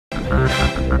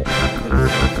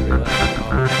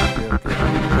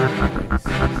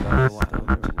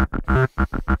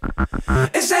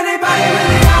Is anybody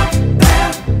really out there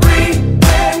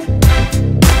breathing?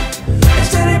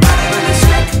 Is anybody really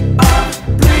sick of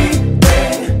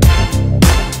bleeding?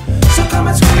 So come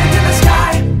and scream into the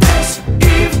sky this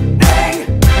evening.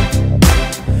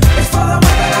 It's for the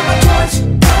weapon of my choice,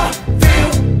 the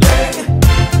feeling.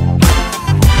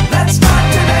 Let's start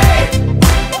today.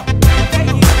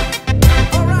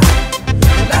 Alright,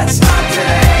 let's start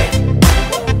today.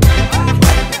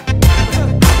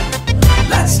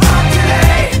 Let's start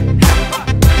today.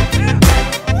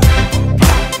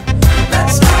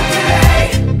 Let's start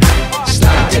today.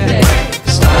 Start today.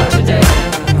 Start today.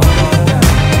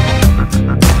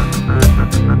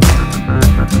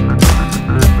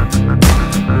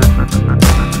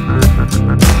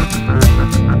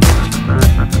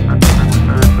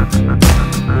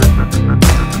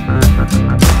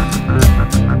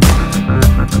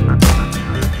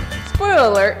 Spoiler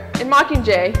alert, in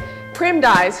Mockingjay, Prim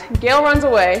dies, Gail runs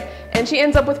away, and she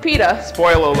ends up with PETA.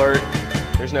 Spoiler alert,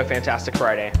 there's no Fantastic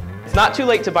Friday. It's not too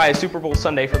late to buy a Super Bowl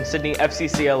Sundae from Sydney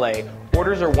FCCLA.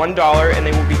 Orders are $1 and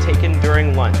they will be taken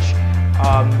during lunch.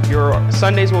 Your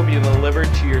Sundays will be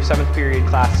delivered to your 7th period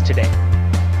class today.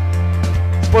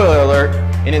 Spoiler alert,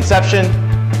 in Inception,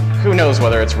 who knows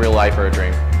whether it's real life or a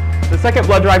dream. The second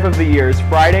blood drive of the year is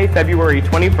Friday, February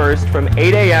 21st from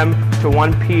 8 a.m. to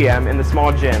 1 p.m. in the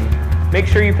small gym. Make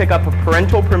sure you pick up a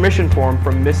parental permission form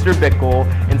from Mr. Bickle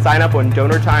and sign up on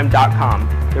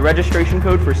donortime.com. The registration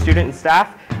code for student and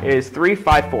staff is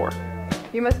 354.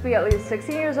 You must be at least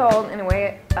 16 years old and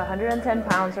weigh 110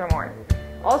 pounds or more.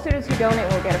 All students who donate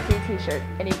will get a free t-shirt,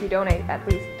 and if you donate at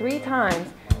least 3 times,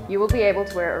 you will be able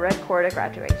to wear a red cord at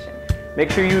graduation. Make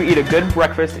sure you eat a good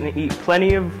breakfast and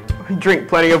drink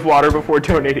plenty of water before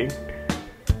donating.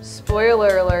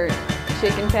 Spoiler alert,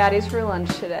 chicken patties for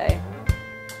lunch today.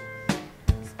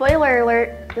 Spoiler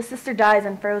alert, the sister dies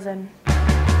in Frozen.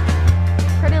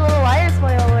 Pretty Little Liars,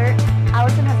 spoiler alert,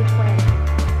 Allison has a twin.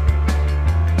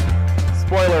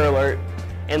 Spoiler alert,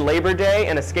 in Labor Day,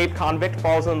 an escaped convict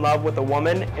falls in love with a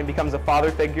woman and becomes a father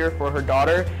figure for her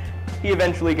daughter. He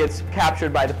eventually gets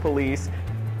captured by the police,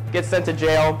 gets sent to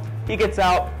jail, he gets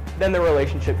out, then the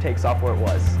relationship takes off where it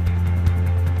was.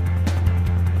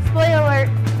 Spoiler alert,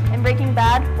 in Breaking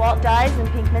Bad, Walt dies and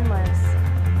Pinkman lives.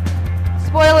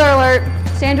 Spoiler alert,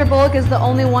 Sandra Bullock is the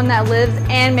only one that lives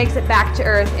and makes it back to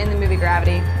Earth in the movie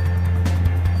Gravity.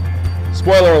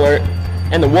 Spoiler alert,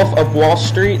 in The Wolf of Wall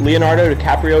Street, Leonardo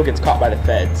DiCaprio gets caught by the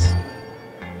feds.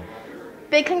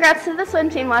 Big congrats to the swim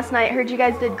team last night. Heard you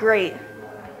guys did great.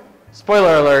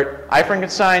 Spoiler alert, I,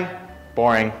 Frankenstein,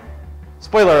 boring.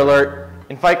 Spoiler alert,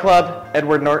 in Fight Club,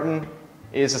 Edward Norton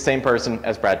is the same person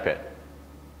as Brad Pitt.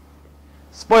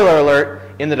 Spoiler alert,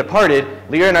 in The Departed,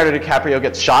 Leonardo DiCaprio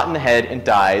gets shot in the head and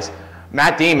dies.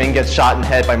 Matt Damon gets shot in the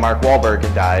head by Mark Wahlberg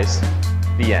and dies.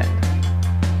 The end.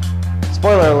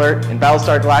 Spoiler alert, in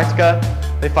Battlestar Galactica,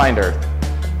 they find Earth.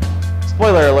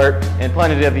 Spoiler alert, in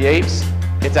Planet of the Apes,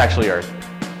 it's actually Earth.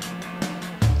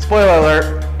 Spoiler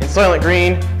alert, in Soylent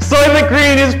Green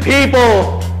is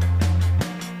people!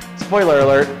 Spoiler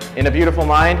alert, in A Beautiful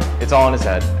Mind, it's all in his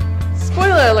head.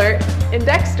 Spoiler alert, in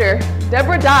Dexter,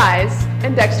 Deborah dies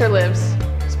and Dexter lives.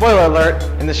 Spoiler alert,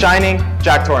 in The Shining,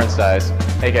 Jack Torrance dies,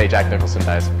 aka Jack Nicholson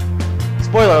dies.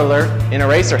 Spoiler alert, in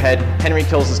Eraserhead, Henry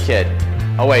kills his kid.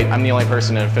 Oh wait, I'm the only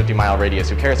person in a 50-mile radius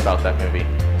who cares about that movie.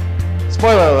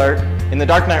 Spoiler alert, in The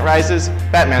Dark Knight Rises,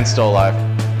 Batman's still alive.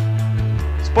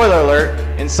 Spoiler alert,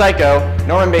 in Psycho,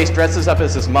 Norman Bates dresses up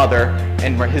as his mother,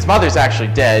 and his mother's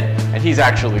actually dead, and he's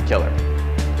actually the killer.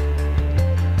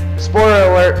 Spoiler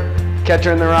alert,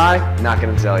 Catcher in the Rye, not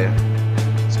gonna tell you.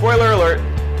 Spoiler alert,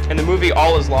 in the movie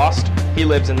All Is Lost, he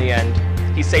lives in the end.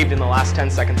 He's saved in the last 10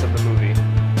 seconds of the movie.